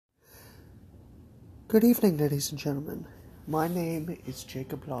Good evening, ladies and gentlemen. My name is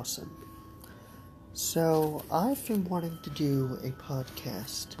Jacob Lawson. So, I've been wanting to do a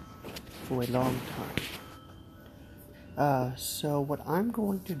podcast for a long time. So what I'm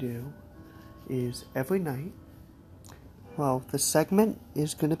going to do is every night, the segment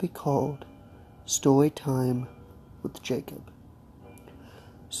is going to be called Story Time with Jacob.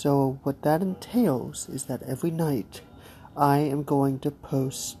 So what that entails is that every night I am going to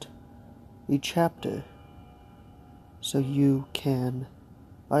post a chapter so you can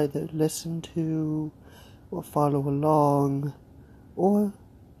either listen to or follow along or,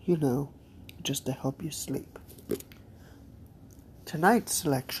 just to help you sleep. Tonight's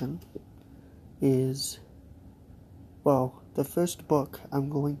selection is, the first book I'm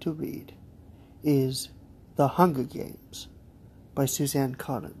going to read is The Hunger Games by Suzanne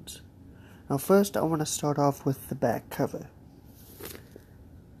Collins. Now first I want to start off with the back cover.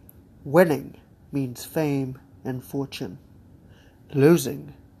 Winning means fame and fortune.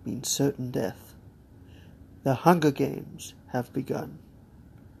 Losing means certain death. The Hunger Games have begun.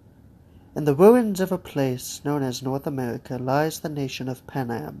 In the ruins of a place known as North America lies the nation of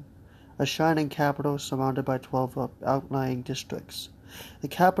Panam, a shining capital surrounded by 12 outlying districts. The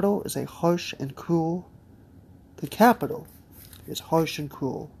capital is harsh and cruel,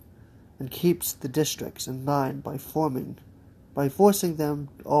 and keeps the districts in line by forcing them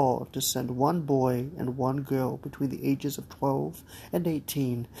all to send one boy and one girl between the ages of 12 and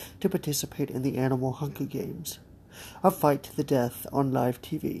 18 to participate in the Animal Hunger Games, a fight to the death on live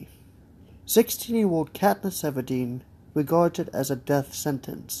TV. 16-year-old Katniss Everdeen regards it as a death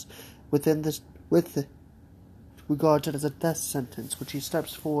sentence when she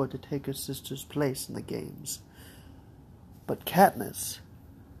steps forward to take her sister's place in the games. But Katniss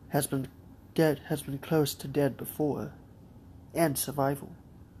has been close to dead before, and survival,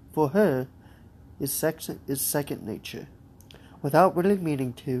 for her, is second nature. Without really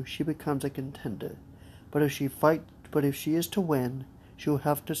meaning to, she becomes a contender. But if she is to win, she will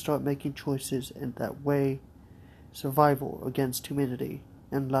have to start making choices in that way: survival against humanity,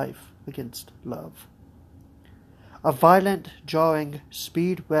 and life against love. A violent, jarring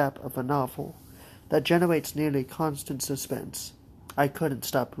speed rap of a novel that generates nearly constant suspense. I couldn't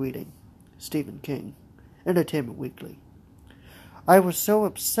stop reading. Stephen King, Entertainment Weekly. I was so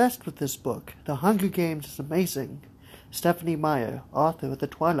obsessed with this book. The Hunger Games is amazing. Stephenie Meyer, author of the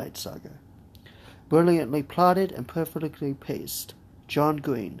Twilight Saga. Brilliantly plotted and perfectly paced. John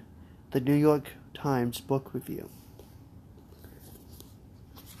Green, the New York Times Book Review.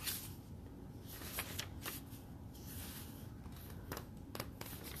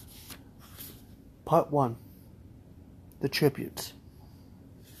 Part 1. The Tributes.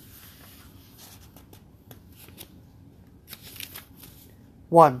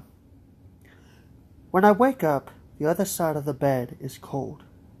 1. When I wake up, the other side of the bed is cold.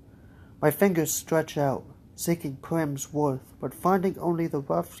 My fingers stretch out, seeking Prim's worth, but finding only the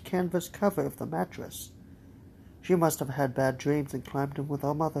rough canvas cover of the mattress. She must have had bad dreams and climbed in with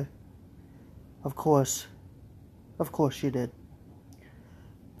our mother. Of course she did.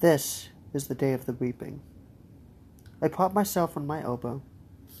 This is the day of the weeping. I prop myself on my elbow.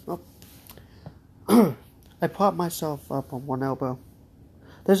 I prop myself up on one elbow.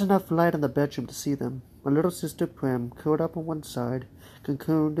 There's enough light in the bedroom to see them. My little sister Prim, curled up on one side,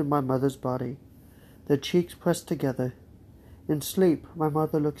 cocooned in my mother's body, their cheeks pressed together. In sleep, my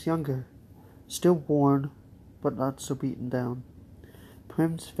mother looks younger, still worn, but not so beaten down.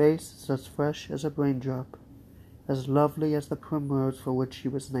 Prim's face is as fresh as a raindrop, as lovely as the primrose for which she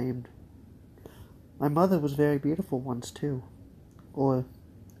was named. My mother was very beautiful once, too, or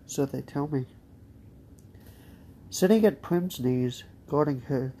so they tell me. Sitting at Prim's knees, guarding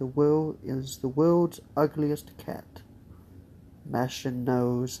her, is the world's ugliest cat. Mashed-in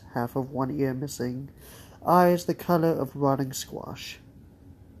nose, half of one ear missing, eyes the color of rotting squash.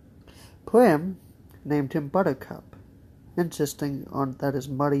 Prim named him Buttercup, insisting on that his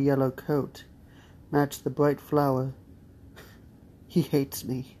muddy yellow coat matched the bright flower. He hates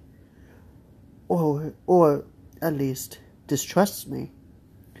me. Or at least distrusts me.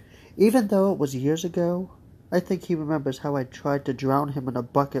 Even though it was years ago, I think he remembers how I tried to drown him in a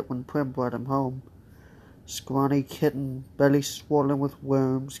bucket when Prim brought him home. Scrawny kitten, belly swollen with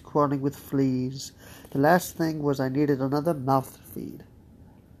worms, crawling with fleas. The last thing was I needed another mouth to feed.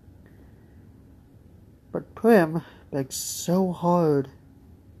 But Prim begged so hard,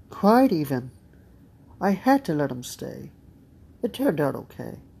 cried even. I had to let him stay. It turned out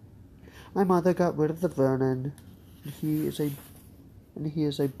okay. My mother got rid of the Vernon, and he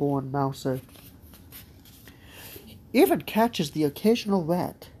is a born mouser. Even catches the occasional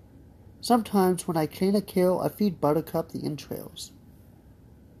rat. Sometimes when I clean a kill, I feed Buttercup the entrails.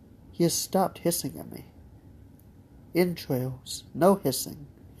 He has stopped hissing at me. Entrails, no hissing.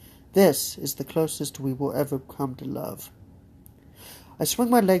 This is the closest we will ever come to love. I swing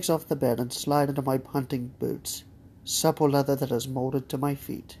my legs off the bed and slide into my hunting boots, supple leather that is molded to my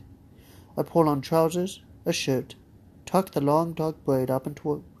feet. I pull on trousers, a shirt, tuck the long dark braid up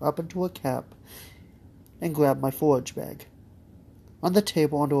into a cap, and grab my forage bag. On the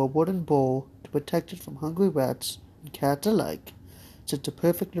table under a wooden bowl to protect it from hungry rats and cats alike sits a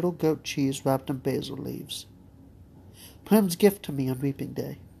perfect little goat cheese wrapped in basil leaves. Prim's gift to me on Reaping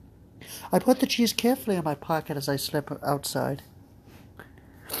Day. I put the cheese carefully in my pocket as I slip outside.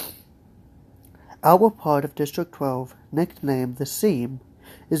 Our part of District 12, nicknamed the Seam,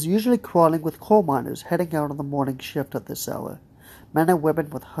 is usually crawling with coal miners heading out on the morning shift at this hour. Men and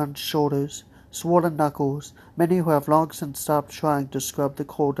women with hunched shoulders, swollen knuckles, many who have long since stopped trying to scrub the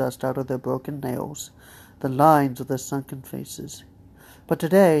coal dust out of their broken nails, the lines of their sunken faces. But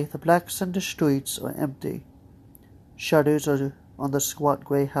today, the black cinder streets are empty. Shutters on the squat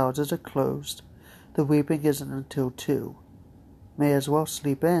gray houses are closed. The reaping isn't until 2. May as well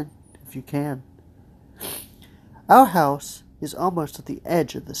sleep in, if you can. Our house is almost at the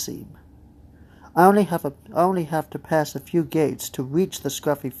edge of the seam. I only have to pass a few gates to reach the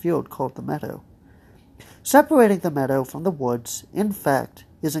scruffy field called the meadow. Separating the meadow from the woods, in fact,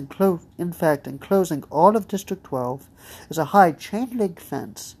 enclosing all of District 12, is a high chain-link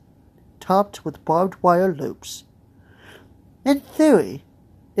fence, topped with barbed wire loops. In theory,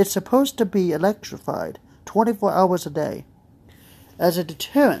 it's supposed to be electrified 24 hours a day, as a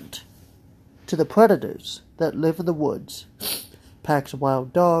deterrent to the predators that live in the woods. Packs of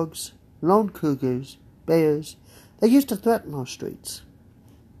wild dogs, lone cougars, bears, they used to threaten our streets.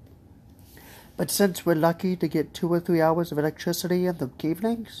 But since we're lucky to get 2 or 3 hours of electricity in the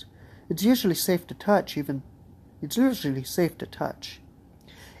evenings, it's usually safe to touch.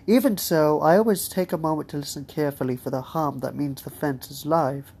 Even so, I always take a moment to listen carefully for the hum that means the fence is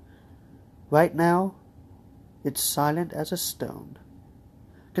live. Right now, it's silent as a stone.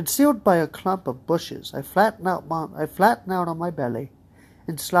 Concealed by a clump of bushes, I flatten out on my belly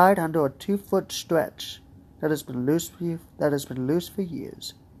and slide under a 2-foot stretch that has been loose for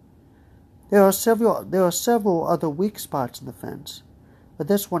years. There are several other weak spots in the fence, but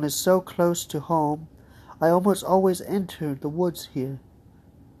this one is so close to home, I almost always enter the woods here.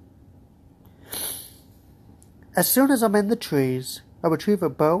 As soon as I'm in the trees, I retrieve a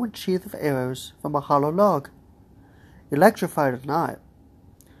bow and sheath of arrows from a hollow log. Electrified or not,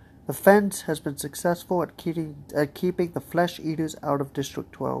 the fence has been successful at keeping the flesh eaters out of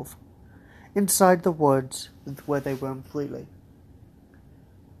District 12, inside the woods where they roam freely.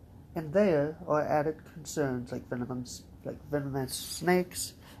 And there are added concerns like venomous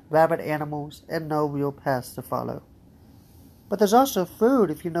snakes, rabid animals, and no real paths to follow. But there's also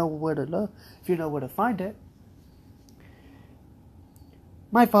food if you know where to find it.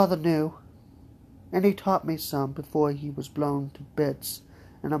 My father knew, and he taught me some before he was blown to bits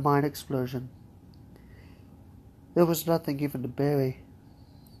in a mine explosion. There was nothing even to bury.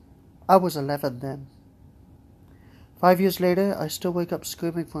 I was 11 then. 5 years later, I still wake up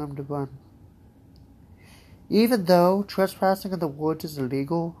screaming for him to run. Even though trespassing in the woods is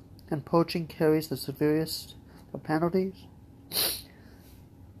illegal and poaching carries the severest of penalties,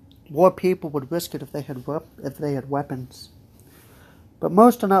 more people would risk it if they had weapons. But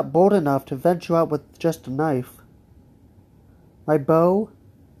most are not bold enough to venture out with just a knife. My bow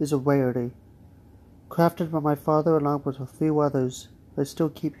is a rarity, crafted by my father along with a few others that still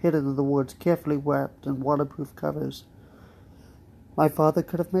keep hidden in the woods, carefully wrapped in waterproof covers. My father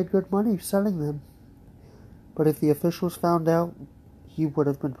could have made good money selling them, but if the officials found out, he would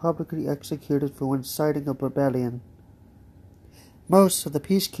have been publicly executed for inciting a rebellion. Most of the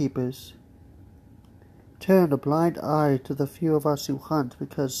peacekeepers turn a blind eye to the few of us who hunt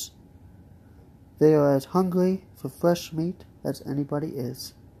because they are as hungry for fresh meat as anybody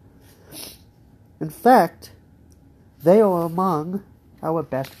is. In fact, they are among our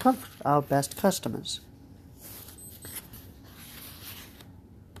best customers.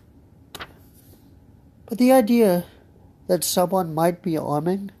 But the idea that someone might be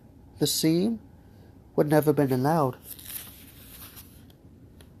arming the seam would never have been allowed.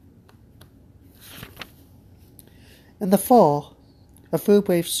 In the fall, a few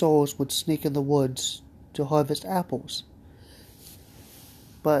brave souls would sneak in the woods to harvest apples,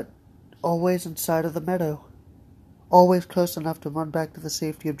 but always inside of the meadow, always close enough to run back to the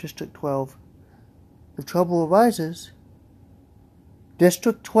safety of District 12. If trouble arises,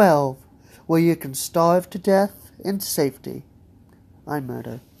 District 12, where you can starve to death in safety, I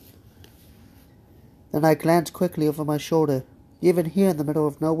murder. Then I glance quickly over my shoulder. Even here in the middle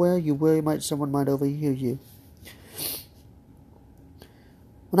of nowhere, you worry someone might overhear you.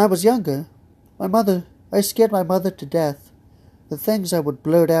 When I was younger, I scared my mother to death. The things I would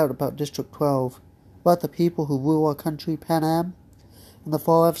blurt out about District 12, about the people who rule our country, Pan Am, and the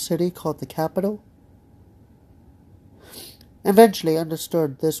far-off city called the capital. Eventually I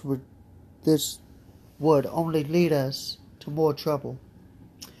understood this would only lead us to more trouble.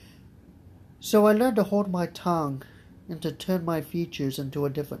 So I learned to hold my tongue and to turn my features into a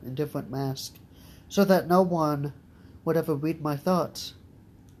different mask, so that no one would ever read my thoughts.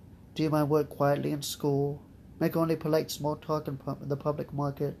 Do my work quietly in school, make only polite small talk in the public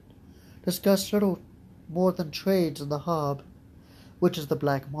market, discuss little more than trades in the hob, which is the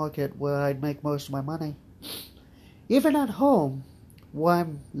black market where I'd make most of my money. Even at home, where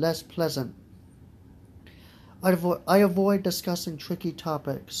I'm less pleasant, I avoid discussing tricky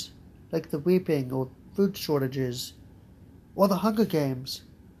topics, like the weeping or food shortages, or the Hunger Games.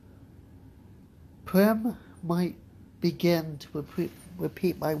 Prim might begin to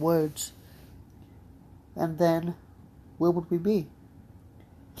repeat my words, and then where would we be?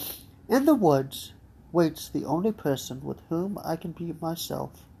 In the woods waits the only person with whom I can be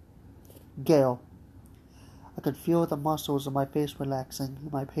myself, Gale. I could feel the muscles of my face relaxing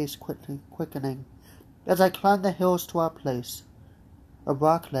and my pace quickening as I climbed the hills to our place, a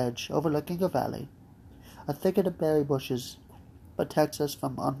rock ledge overlooking a valley. A thicket of berry bushes protects us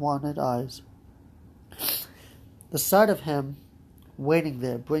from unwanted eyes. The sight of him waiting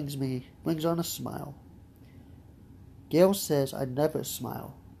there brings on a smile. Gale says I never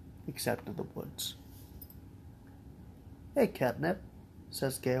smile, except in the woods. "Hey, Catnip,"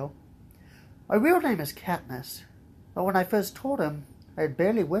 says Gale. "My real name is Katniss, but when I first told him, I had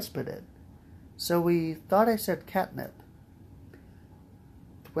barely whispered it, so we thought I said Catnip.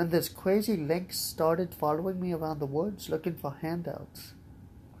 When this crazy lynx started following me around the woods looking for handouts.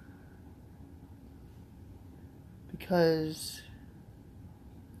 Because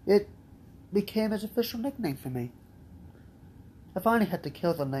it became his official nickname for me. I finally had to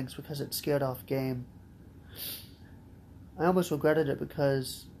kill the lynx because it scared off game. I almost regretted it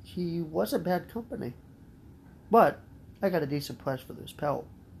because he wasn't bad company. But I got a decent price for this pelt.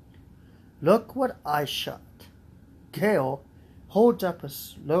 Look what I shot." Gale holds up a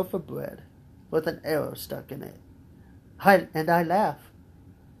loaf of bread with an arrow stuck in it. I laugh.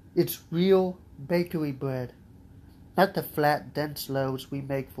 It's real bakery bread, not the flat, dense loaves we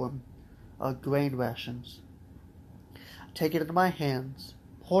make from our grain rations. I take it into my hands,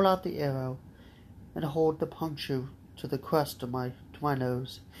 pull out the arrow, and hold the puncture to the crust to my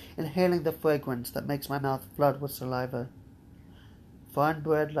nose, inhaling the fragrance that makes my mouth flood with saliva. Fine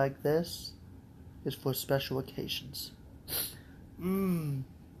bread like this is for special occasions.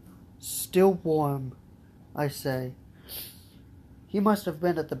 Still warm, I say. He must have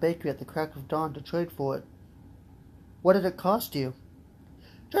been at the bakery at the crack of dawn to trade for it. What did it cost you?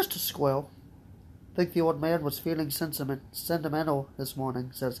 Just a squirrel. Think the old man was feeling sentimental this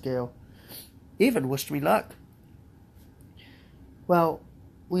morning, says Gale. Even wished me luck. Well,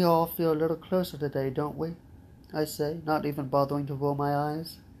 we all feel a little closer today, don't we? I say, not even bothering to roll my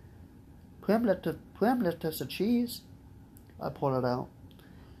eyes. Prim left us a cheese. I pull it out.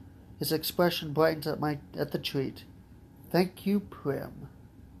 His expression brightens at the treat. Thank you, Prim.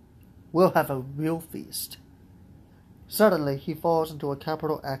 We'll have a real feast. Suddenly, he falls into a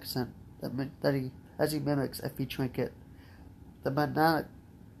capital accent as he mimics Effie Trinket. The manically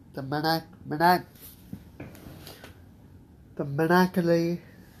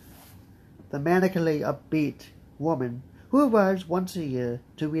upbeat woman who arrives once a year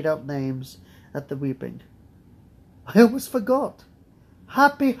to read out names at the reaping. I almost forgot.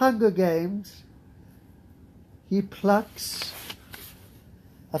 Happy Hunger Games. He plucks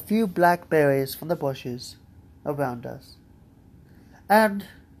a few blackberries from the bushes around us. And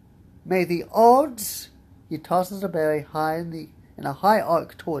may the odds... He tosses a berry high in a high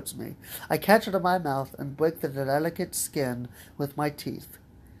arc towards me. I catch it in my mouth and break the delicate skin with my teeth.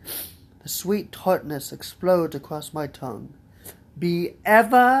 The sweet tartness explodes across my tongue. Be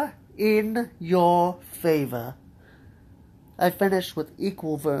ever in your favor. I finish with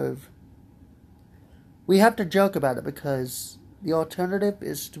equal verve. We have to joke about it because the alternative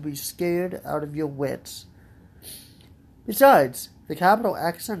is to be scared out of your wits. Besides, the capital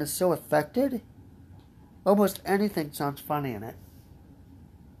accent is so affected, almost anything sounds funny in it.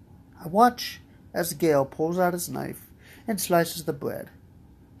 I watch as Gale pulls out his knife and slices the bread.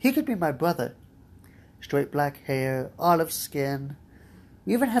 He could be my brother. Straight black hair, olive skin.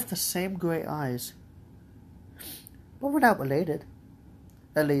 We even have the same gray eyes. But we're not related.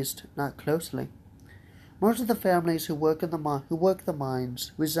 At least, not closely. Most of the families who work the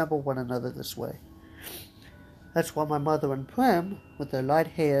mines resemble one another this way. That's why my mother and Prem, with their light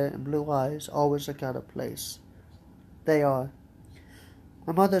hair and blue eyes, always look out of place. They are.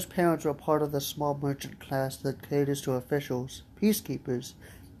 My mother's parents were part of the small merchant class that caters to officials, peacekeepers,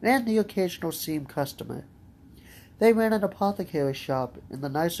 and the occasional seam customer. They ran an apothecary shop in the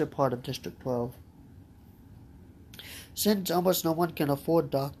nicer part of District 12. Since almost no one can afford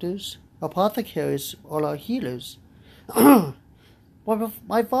doctors, apothecaries are our healers.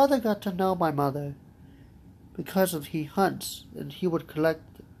 My father got to know my mother because he hunts, and he would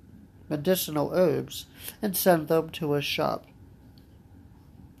collect medicinal herbs and send them to a shop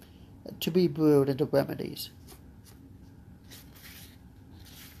to be brewed into remedies.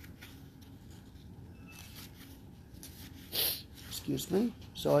 Excuse me.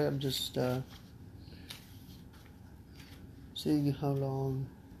 Sorry, I'm just seeing how long.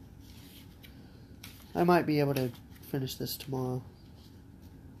 I might be able to finish this tomorrow.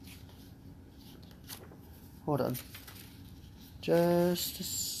 Hold on. Just a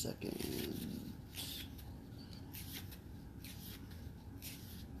second.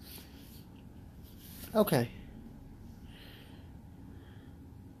 Okay.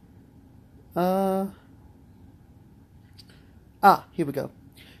 Here we go.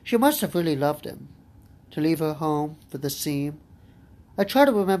 She must have really loved him. To leave her home for the seam. I try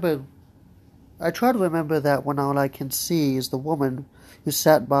to remember that when all I can see is the woman who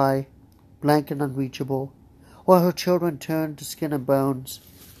sat by, blank and unreachable, while her children turned to skin and bones.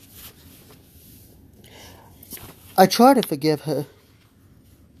 I try to forgive her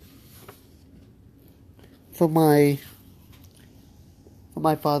for my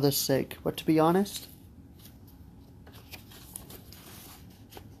father's sake, but to be honest,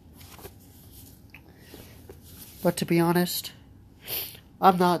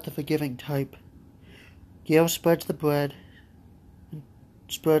 I'm not the forgiving type. Gail spreads the bread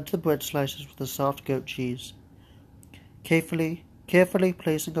slices with a soft goat cheese, carefully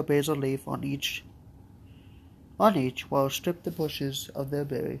placing a basil leaf on each while strip the bushes of their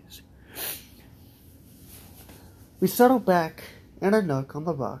berries. We settle back in a nook on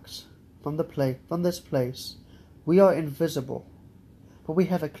the rocks. From this place, we are invisible, but we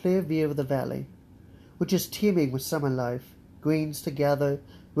have a clear view of the valley, which is teeming with summer life, greens to gather,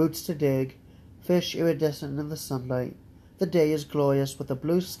 roots to dig, fish iridescent in the sunlight. The day is glorious with a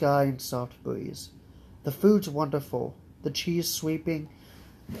blue sky and soft breeze. The food's wonderful, the cheese seeping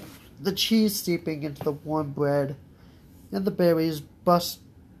into the warm bread, and the berries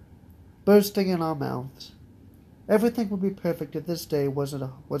bursting in our mouths. Everything would be perfect if this day was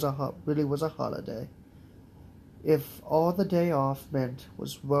a holiday. If all the day off meant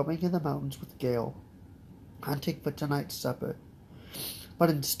was roaming in the mountains with Gail, hunting for tonight's supper. But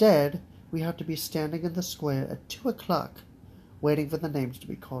instead, we have to be standing in the square at 2 o'clock, waiting for the names to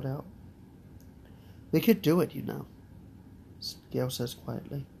be called out. We could do it, you know, Gail says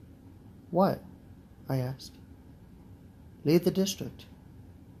quietly. What? I ask. Leave the district.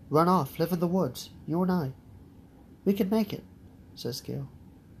 Run off, live in the woods, you and I. We can make it, says Gail.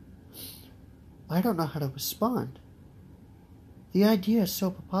 I don't know how to respond. The idea is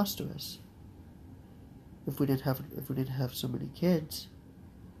so preposterous. If we didn't have so many kids.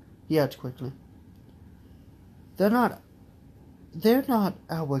 He adds quickly. They're not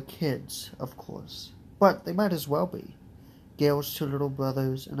our kids, of course, but they might as well be. Gail's 2 little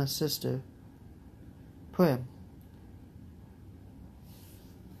brothers and a sister, Prem.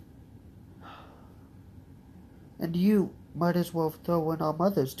 And you might as well throw in our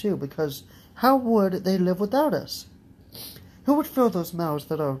mothers, too, because how would they live without us? Who would fill those mouths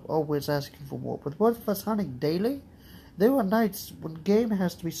that are always asking for more? With both of us hunting daily? There are nights when game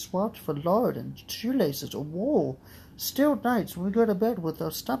has to be swapped for lard and shoelaces or wool. Still nights when we go to bed with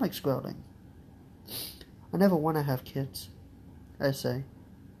our stomachs growling. I never want to have kids, I say.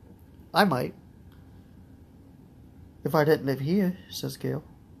 I might. If I didn't live here, says Gail.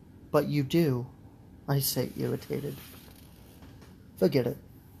 But you do, I say, irritated. Forget it,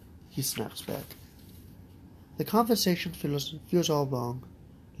 he snaps back. The conversation feels all wrong.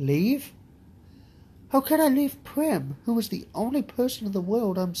 Leave? How can I leave Prem, who is the only person in the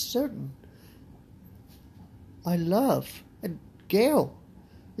world I'm certain I love, and Gail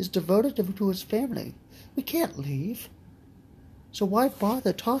is devoted to his family? We can't leave. So why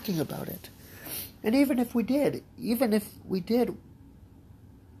bother talking about it? And even if we did,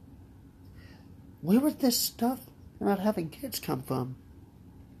 where would this stuff about having kids come from?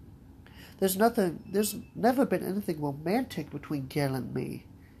 There's never been anything romantic between Gail and me.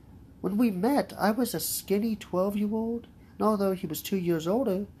 When we met, I was a skinny 12-year-old, and although he was 2 years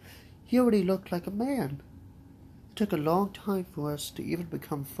older, he already looked like a man. took a long time for us to even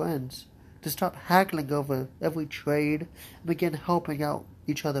become friends, to stop haggling over every trade and begin helping out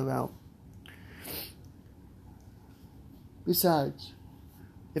each other out. Besides,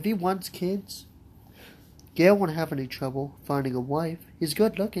 if he wants kids, Gale won't have any trouble finding a wife. He's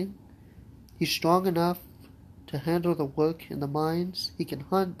good looking. He's strong enough to handle the work in the mines. He can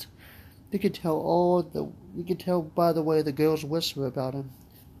hunt. You can tell by the way the girls whisper about him.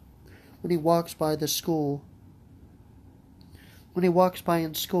 When he walks by in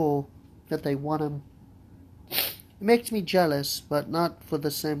school that they want him. It makes me jealous, but not for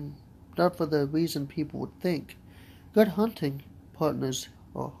the reason people would think. Good hunting partners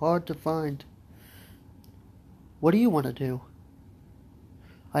are hard to find. What do you want to do?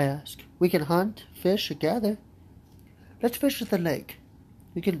 I ask. We can hunt, fish, or gather. Let's fish at the lake.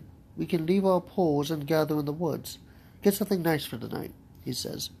 We can leave our poles and gather in the woods. Get something nice for tonight, he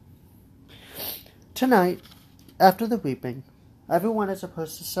says. Tonight, after the reaping, everyone is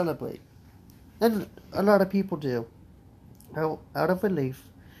supposed to celebrate. And a lot of people do. Out of relief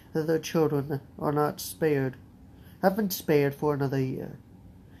that their children are not spared, have been spared for another year.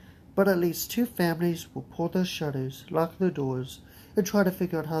 But at least 2 families will pull their shutters, lock their doors, and try to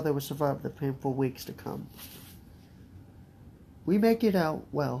figure out how they will survive the painful weeks to come. We make out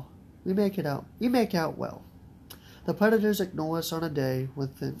well. The predators ignore us on a day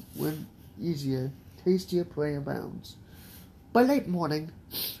when easier, tastier prey abounds. By late morning,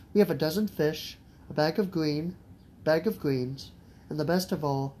 we have a dozen fish, a bag of greens, and the best of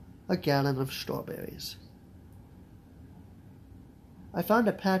all, a gallon of strawberries. I found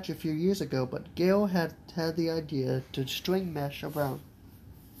a patch a few years ago, but Gale had the idea to string mesh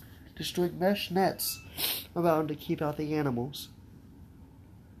nets around to keep out the animals.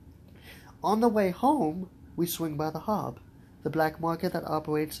 On the way home, we swing by the Hob, the black market that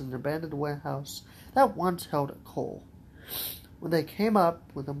operates an abandoned warehouse that once held coal. When they came up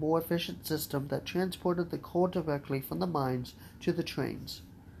with a more efficient system that transported the coal directly from the mines to the trains,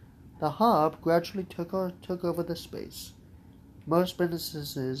 the Hob gradually took over the space. Most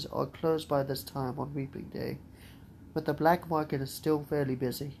businesses are closed by this time on reaping day, but the black market is still fairly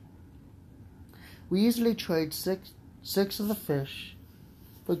busy. We easily trade six of the fish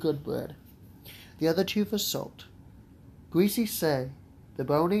for good bread, the other 2 for salt. Greasy Say, the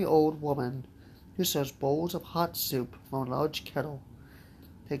bony old woman who serves bowls of hot soup from a large kettle,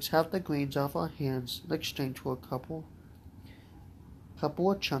 takes half the greens off our hands in exchange for a couple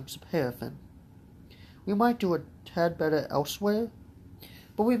of chunks of paraffin. We might do a tad better elsewhere,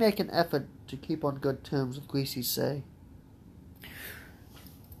 but we make an effort to keep on good terms with Greasy Say.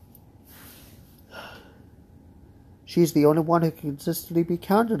 She's the only one who can consistently be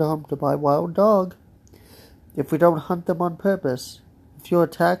counted on to buy wild dog. If we don't hunt them on purpose, if you're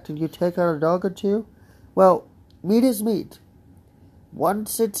attacked and you take out a dog or 2, well, meat is meat.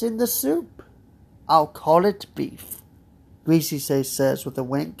 Once it's in the soup, I'll call it beef, Greasy Say says with a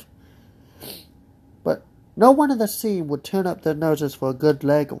wink. But no one in the scene would turn up their noses for a good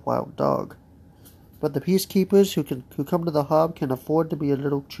leg of wild dog. But the peacekeepers who come to the Hob can afford to be a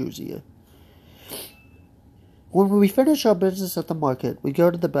little choosier. When we finish our business at the market, we go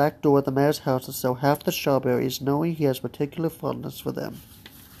to the back door of the mayor's house to sell half the strawberries, knowing he has particular fondness for them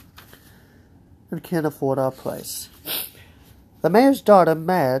and can't afford our price. The mayor's daughter,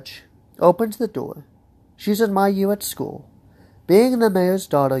 Madge, opens the door. She's in my year at school. Being the mayor's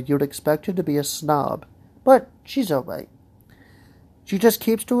daughter, you'd expect her to be a snob, but she's all right. She just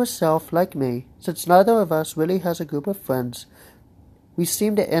keeps to herself, like me. Since neither of us really has a group of friends, we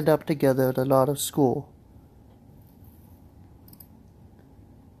seem to end up together at a lot of school.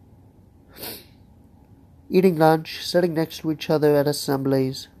 Eating lunch, sitting next to each other at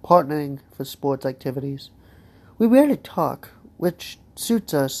assemblies, partnering for sports activities. We rarely talk, which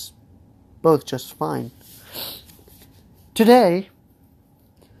suits us both just fine. Today,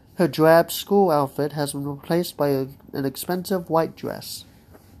 her drab school outfit has been replaced by an expensive white dress,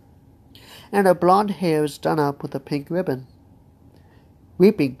 and her blonde hair is done up with a pink ribbon.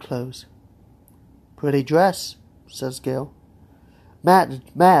 Reaping clothes. Pretty dress, says Gale.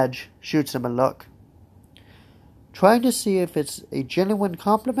 Madge shoots him a look, trying to see if it's a genuine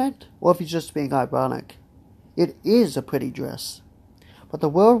compliment or if he's just being ironic. It is a pretty dress, but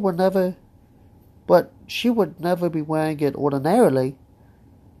she would never be wearing it ordinarily.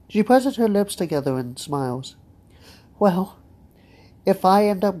 She presses her lips together and smiles. Well, if I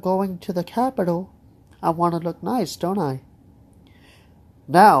end up going to the Capitol, I want to look nice, don't I?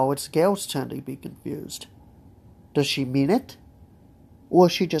 Now it's Gale's turn to be confused. Does she mean it? Or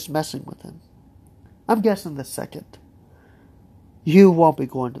is she just messing with him? I'm guessing the second. You won't be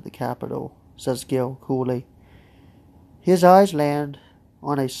going to the Capitol, says Gale coolly. His eyes land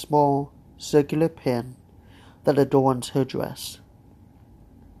on a small, circular pin that adorns her dress.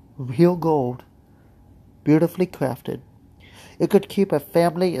 Real gold, beautifully crafted. It could keep a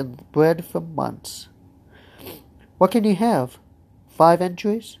family in bread for months. What can you have? 5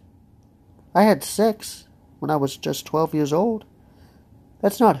 entries? I had 6 when I was just 12 years old.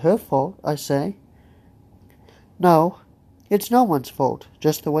 That's not her fault, I say. No, it's no one's fault,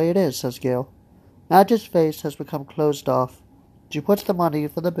 just the way it is, says Gail. Madge's face has become closed off. She puts the money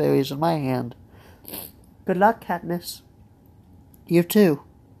for the berries in my hand. Good luck, Katniss. You too,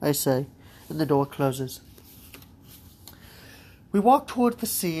 I say, and the door closes. We walk toward the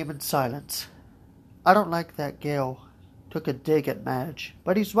seam in silence. I don't like that Gale took a dig at Madge,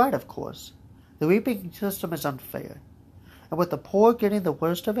 but he's right, of course. The reaping system is unfair, and with the poor getting the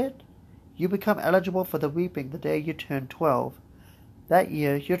worst of it, you become eligible for the reaping the day you turn 12. That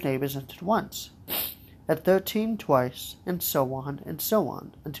year, your name is entered once, at 13 twice, and so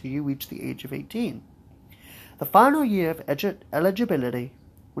on, until you reach the age of 18. The final year of eligibility,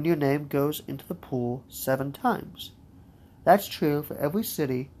 when your name goes into the pool 7 times. That's true for every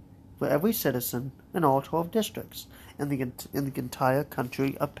city, for every citizen, in all 12 districts, in the entire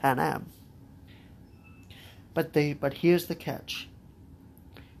country of Panem. But here's the catch.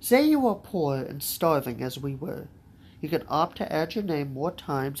 Say you are poor and starving as we were. You can opt to add your name more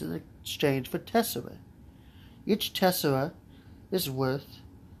times in exchange for tessera. Each tessera is worth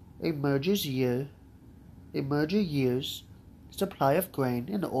a merger year's supply of grain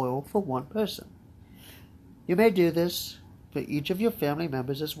and oil for one person. You may do this for each of your family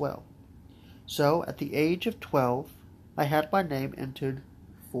members as well. So, at the age of 12, I had my name entered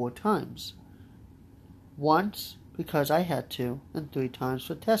 4 times. Once because I had to, and 3 times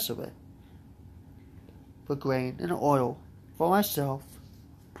for tessera, for grain and oil, for myself,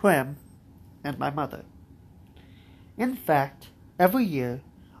 Prim, and my mother. In fact, every year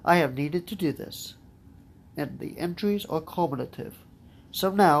I have needed to do this, and the entries are cumulative.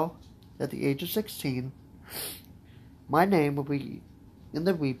 So now, at the age of 16, my name will be in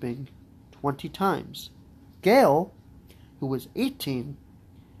the reaping 20 times. Gale, who was 18,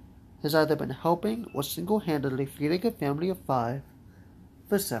 has either been helping or single-handedly feeding a family of 5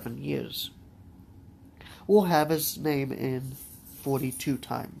 for 7 years. We'll have his name in 42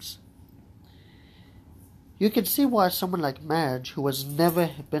 times. You can see why someone like Madge, who has never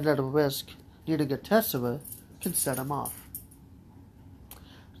been at a risk needing a tessera, can set him off.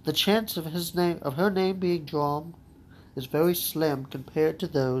 The chance of her name being drawn is very slim compared to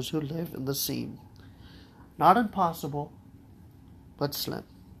those who live in the seam. Not impossible, but slim.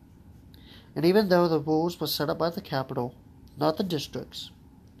 And even though the rules were set up by the capital, not the districts,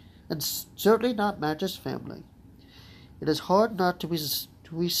 and certainly not Madge's family, it is hard not to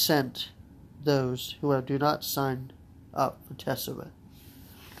resent those who do not sign up for tessera.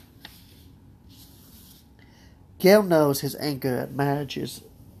 Gale knows his anger at Madge is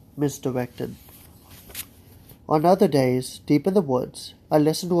misdirected. On other days, deep in the woods, I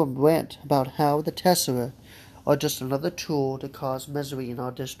listen to him rant about how the tessera are just another tool to cause misery in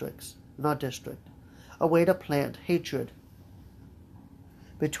our district, a way to plant hatred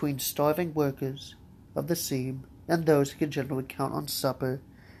between starving workers of the seam and those who can generally count on supper,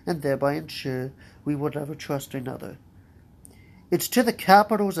 and thereby ensure we will never trust another. It's to the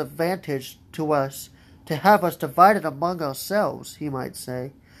capital's advantage to us to have us divided among ourselves, he might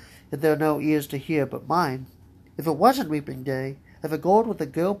say, if there are no ears to hear but mine. If it wasn't reaping day, if a gold with a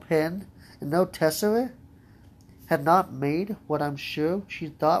girl pen and no tessera had not made what I'm sure she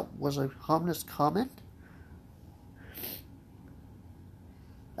thought was a harmless comment.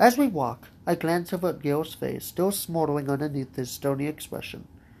 As we walk, I glance over at Gale's face, still smoldering underneath his stony expression.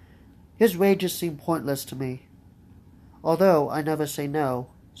 His rages seem pointless to me, although I never say no,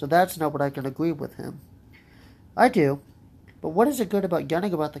 so that's not what I can agree with him. I do, but what is it good about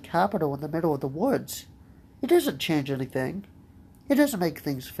yelling about the capital in the middle of the woods? It doesn't change anything. It doesn't make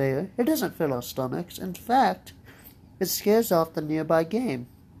things fair. It doesn't fill our stomachs. In fact, it scares off the nearby game.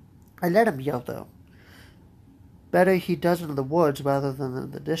 I let him yell, though. Better he does it in the woods rather than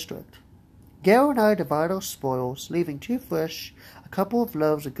in the district. Gale and I divide our spoils, leaving 2 fish, a couple of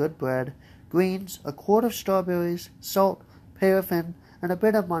loaves of good bread, greens, a quart of strawberries, salt, paraffin, and a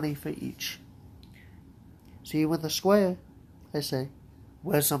bit of money for each. See you in the square, I say.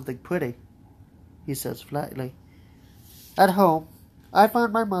 Wear something pretty, he says flatly. At home, I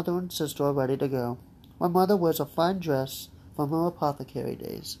find my mother and sister ready to go. My mother wears a fine dress from her apothecary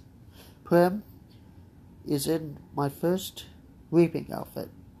days. Prim is in my first reaping outfit,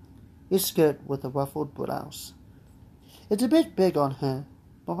 a skirt with a ruffled blouse. It's a bit big on her,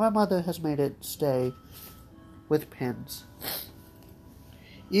 but my mother has made it stay with pins,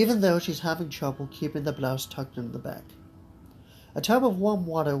 even though she's having trouble keeping the blouse tucked in the back. A tub of warm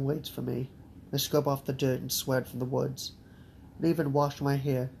water waits for me. I scrub off the dirt and sweat from the woods, and even wash my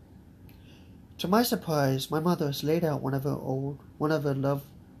hair. To my surprise, my mother has laid out one of her own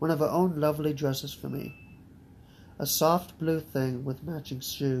lovely dresses for me. A soft blue thing with matching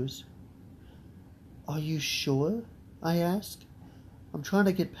shoes. "Are you sure?" I ask. I'm trying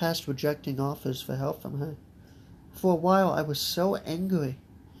to get past rejecting offers for help from her. For a while I was so angry.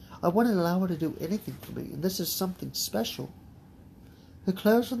 I wouldn't allow her to do anything for me, and this is something special. Her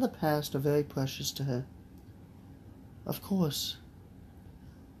clothes from the past are very precious to her. "Of course.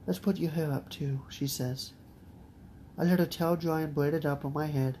 Let's put your hair up too," she says. I let her towel dry and braid it up on my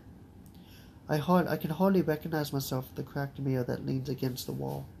head. I can hardly recognize myself in the cracked mirror that leans against the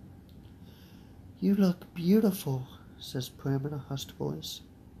wall. "You look beautiful," says Prim in a hushed voice.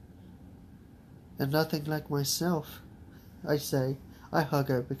 "And nothing like myself," I say. I hug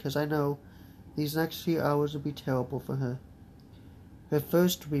her because I know these next few hours will be terrible for her. Her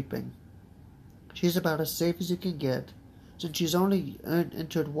first weeping. She's about as safe as you can get. Since she's only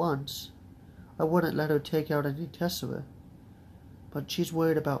entered once, I wouldn't let her take out any tessera. But she's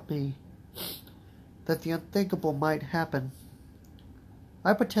worried about me, that the unthinkable might happen.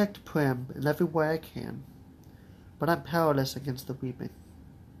 I protect Prim in every way I can, but I'm powerless against the weeping.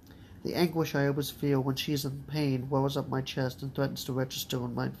 The anguish I always feel when she's in pain wells up my chest and threatens to register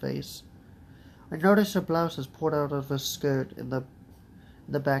on my face. I notice her blouse is pulled out of her skirt in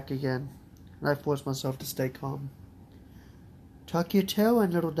the back again, and I force myself to stay calm. "Tuck your tail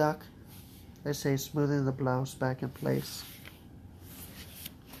in, little duck," I say, smoothing the blouse back in place.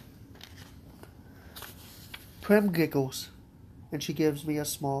 Prim giggles, and she gives me a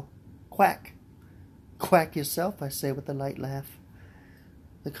small quack. "Quack yourself," I say with a light laugh.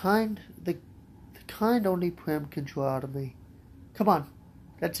 The kind only Prim can draw out of me. "Come on,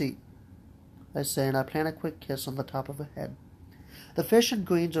 let's eat," I say, and I plant a quick kiss on the top of her head. The fish and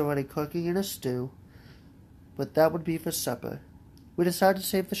greens are already cooking in a stew, but that would be for supper. We decide to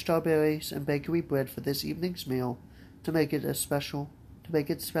save the strawberries and bakery bread for this evening's meal to make it special,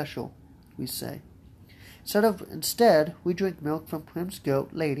 we say. Instead, we drink milk from Prim's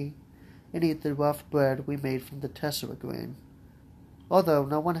goat, Lady, and eat the rough bread we made from the tessera grain. Although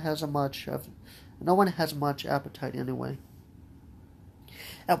no one has much appetite anyway.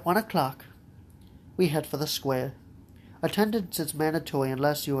 At 1 o'clock, we head for the square. Attendance is mandatory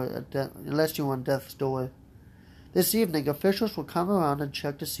unless you are on death's door. This evening, officials will come around and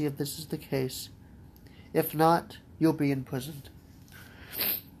check to see if this is the case. If not, you'll be imprisoned.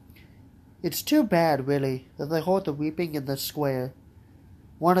 It's too bad, really, that they hold the weeping in the square,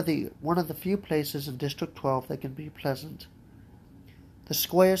 one of the few places in District 12 that can be pleasant. The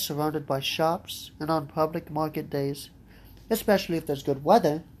square is surrounded by shops, and on public market days, especially if there's good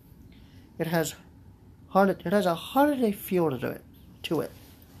weather, it has a holiday feel to it.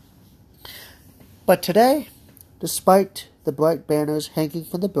 But today, despite the bright banners hanging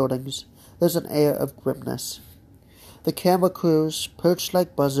from the buildings, there's an air of grimness. The camera crews, perched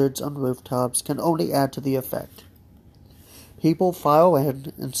like buzzards on rooftops, can only add to the effect. People file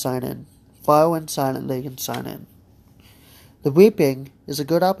in and sign in, file in silently and sign in. The weeping is a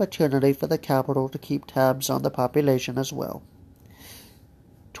good opportunity for the Capitol to keep tabs on the population as well.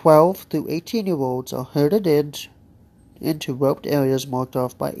 12 through 18-year-olds are herded into roped areas marked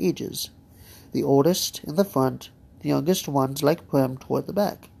off by ages. The oldest in the front, the youngest ones like Prim toward the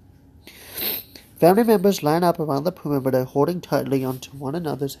back. Family members line up around the perimeter, holding tightly onto one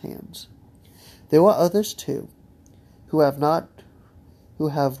another's hands. There are others too, who have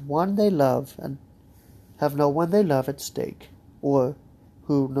one they love and have no one they love at stake, or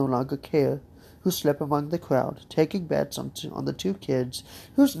who no longer care, who slip among the crowd, taking bets on the two kids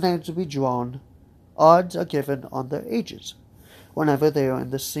whose names will be drawn. Odds are given on their ages, whenever they are in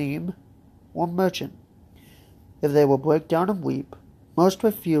the seam or merchant. If they will break down and weep, most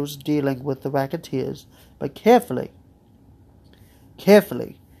refuse dealing with the racketeers, but carefully,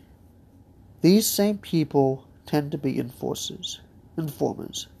 these same people tend to be informers.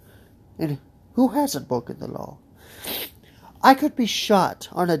 And who hasn't broken the law? I could be shot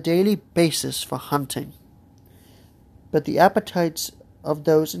on a daily basis for hunting, but the appetites of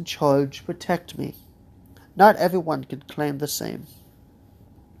those in charge protect me. Not everyone can claim the same.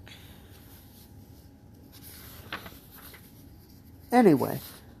 Anyway,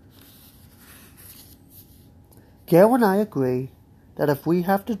 Gail and I agree that if we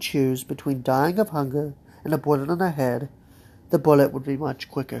have to choose between dying of hunger and a bullet in our head, the bullet would be much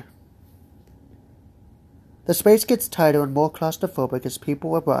quicker. The space gets tighter and more claustrophobic as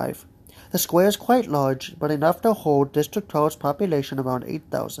people arrive. The square is quite large, but enough to hold District 12's population around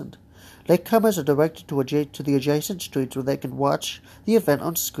 8,000. Latecomers are directed to the adjacent streets where they can watch the event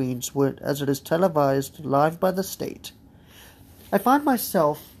on screens as it is televised live by the state. I find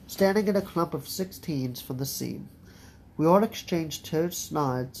myself standing in a clump of 16s from the scene. We all exchange terse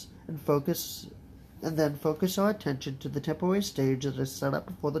nods and then focus our attention to the temporary stage that is set up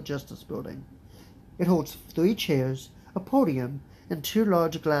before the Justice Building. It holds 3 chairs, a podium, and 2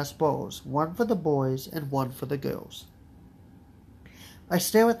 large glass balls, one for the boys and one for the girls. I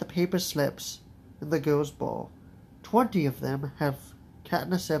stare at the paper slips in the girls' ball. 20 of them have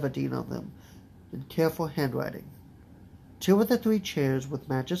Katniss Everdeen on them in careful handwriting. 2 of the 3 chairs with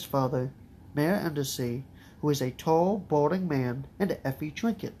Madge's father, Mayor Undersea, who is a tall, balding man, and Effie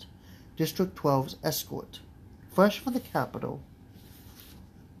Trinket, District 12's escort, fresh from the capital,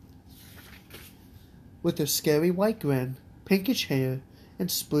 with her scary white grin, pinkish hair,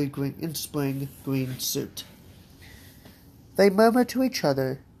 and spring green suit. They murmur to each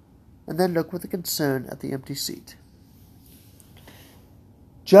other, and then look with concern at the empty seat.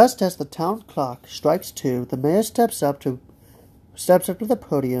 Just as the town clock strikes 2, the mayor steps up to the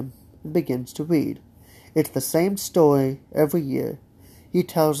podium and begins to read. It's the same story every year. He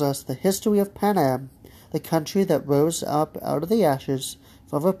tells us the history of Panem, the country that rose up out of the ashes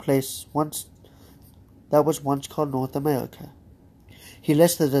from a place that was once called North America. He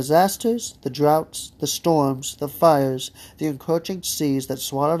lists the disasters, the droughts, the storms, the fires, the encroaching seas that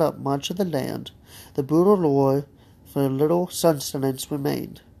swallowed up much of the land. The brutal war for little sustenance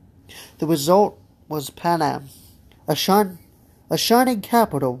remained. The result was Panem, a shining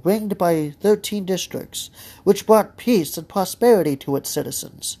capital ringed by 13 districts, which brought peace and prosperity to its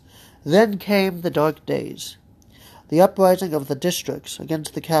citizens. Then came the dark days, the uprising of the districts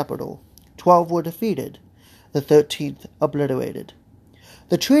against the capital. 12 were defeated, the 13th obliterated.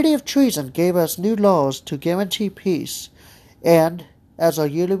 The Treaty of Treason gave us new laws to guarantee peace, and as our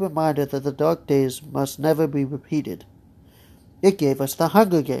yearly reminder that the dark days must never be repeated. It gave us the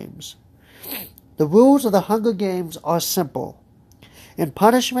Hunger Games. The rules of the Hunger Games are simple. In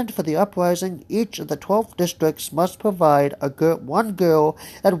punishment for the uprising, each of the 12 districts must provide one girl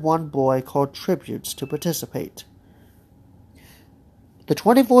and one boy called tributes to participate. The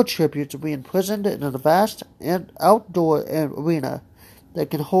 24 tributes will be imprisoned in a vast and outdoor arena that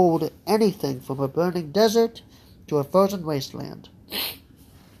can hold anything from a burning desert to a frozen wasteland.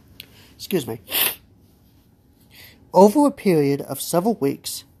 Over a period of several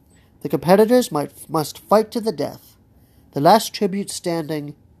weeks, the competitors must fight to the death. The last tribute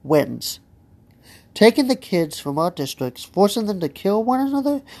standing wins. Taking the kids from our districts, forcing them to kill one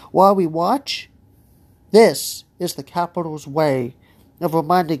another while we watch? This is the capital's way of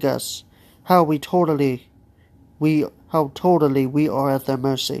reminding us how totally we are at their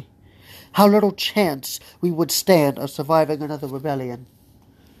mercy. How little chance we would stand of surviving another rebellion.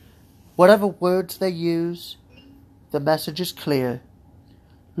 Whatever words they use, the message is clear.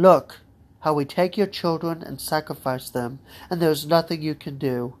 Look how we take your children and sacrifice them, and there is nothing you can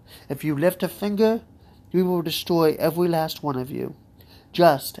do. If you lift a finger, we will destroy every last one of you,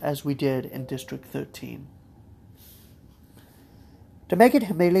 just as we did in District 13. To make it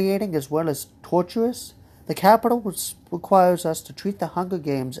humiliating as well as torturous, the capital requires us to treat the Hunger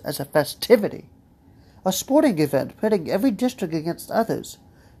Games as a festivity, a sporting event pitting every district against others.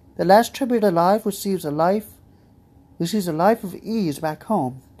 The last tribute alive receives a life of ease back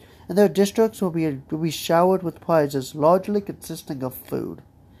home, and their districts will be showered with prizes largely consisting of food.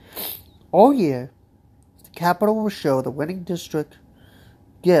 All year, the capital will show the winning district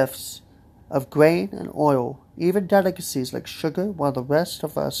gifts of grain and oil, even delicacies like sugar, while the rest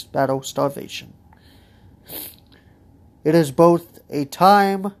of us battle starvation. It is both a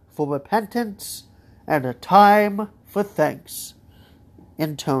time for repentance and a time for thanks,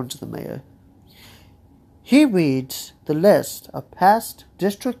 intones the mayor. He reads the list of past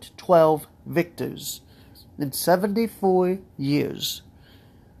District 12 victors in 74 years.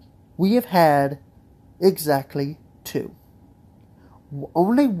 We have had exactly 2.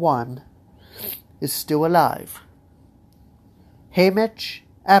 Only one is still alive. Haymitch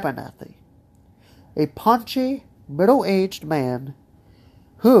Abernathy, a paunchy, middle-aged man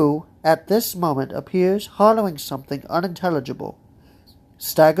who, at this moment, appears hollering something unintelligible,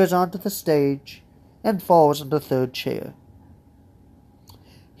 staggers onto the stage, and falls in the 3rd chair.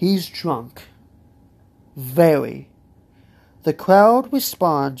 He's drunk. Very. The crowd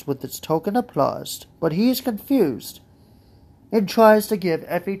responds with its token applause, but he is confused and tries to give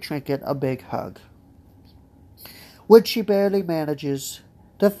Effie Trinket a big hug, which she barely manages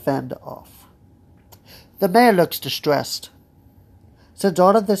to fend off. The mayor looks distressed. Since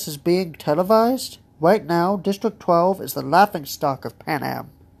all of this is being televised, right now, District 12 is the laughingstock of Pan Am.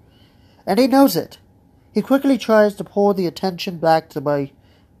 And he knows it. He quickly tries to pull the attention back to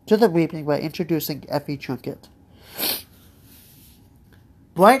the reaping by introducing Effie Trinket.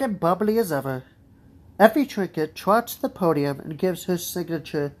 Bright and bubbly as ever, Effie Trinket trots to the podium and gives her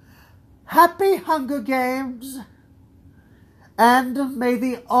signature, "Happy Hunger Games! And may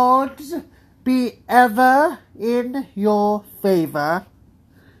the odds be ever in your favor."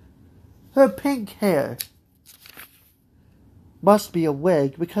 Her pink hair must be a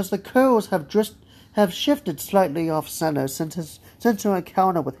wig, because the curls have shifted slightly off-center since her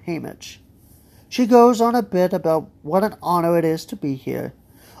encounter with Haymitch. She goes on a bit about what an honor it is to be here,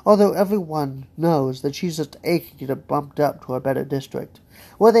 although everyone knows that she's just aching to get bumped up to a better district,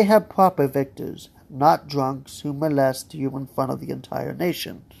 where they have proper victors, not drunks who molest you in front of the entire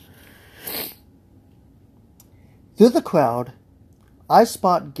nation. Through the crowd, I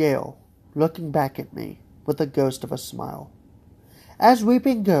spot Gale looking back at me with the ghost of a smile. As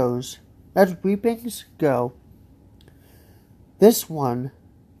reapings go, this one,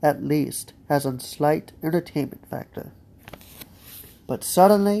 at least, has a slight entertainment factor. But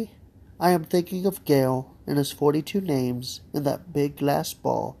suddenly, I am thinking of Gale and his 42 names in that big glass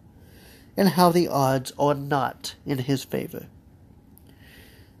ball, and how the odds are not in his favor.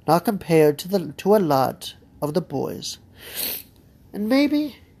 Not compared to a lot of the boys. And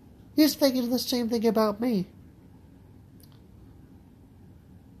maybe he's thinking the same thing about me.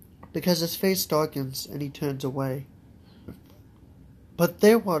 Because his face darkens and he turns away. But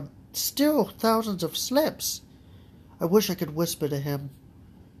there were still thousands of slips. I wish I could whisper to him.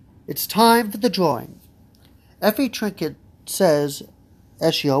 It's time for the drawing. Effie Trinket says,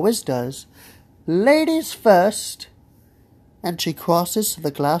 as she always does, "Ladies first," and she crosses to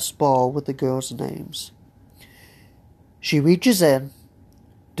the glass ball with the girls' names. She reaches in,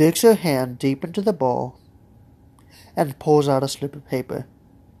 digs her hand deep into the ball, and pulls out a slip of paper.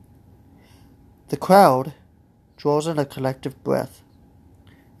 The crowd draws in a collective breath,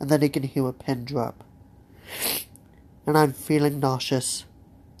 and then you can hear a pin drop. And I'm feeling nauseous,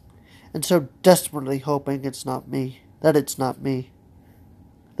 and so desperately hoping it's not me, that it's not me,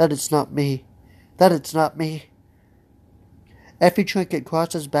 that it's not me, that it's not me. Effie Trinket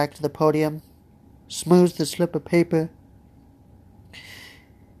crosses back to the podium, smooths the slip of paper,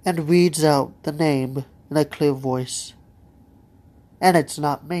 and reads out the name in a clear voice. And it's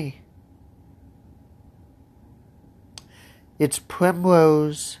not me. It's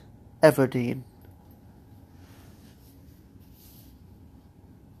Primrose Everdeen.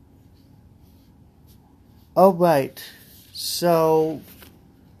 Alright, so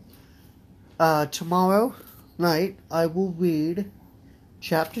tomorrow night I will read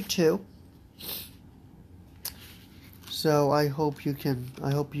chapter 2. So I hope you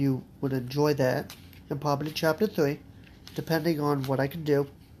would enjoy that, and probably chapter 3, depending on what I can do.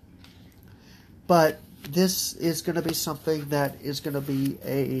 But this is going to be something that is going to be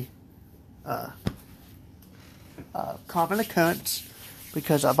a common occurrence,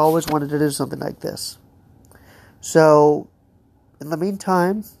 because I've always wanted to do something like this. So, in the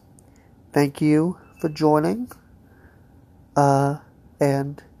meantime, thank you for joining.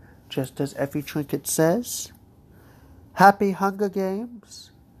 And just as Effie Trinket says, happy Hunger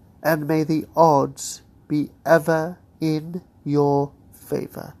Games, and may the odds be ever in your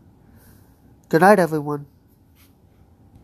favor. Good night, everyone.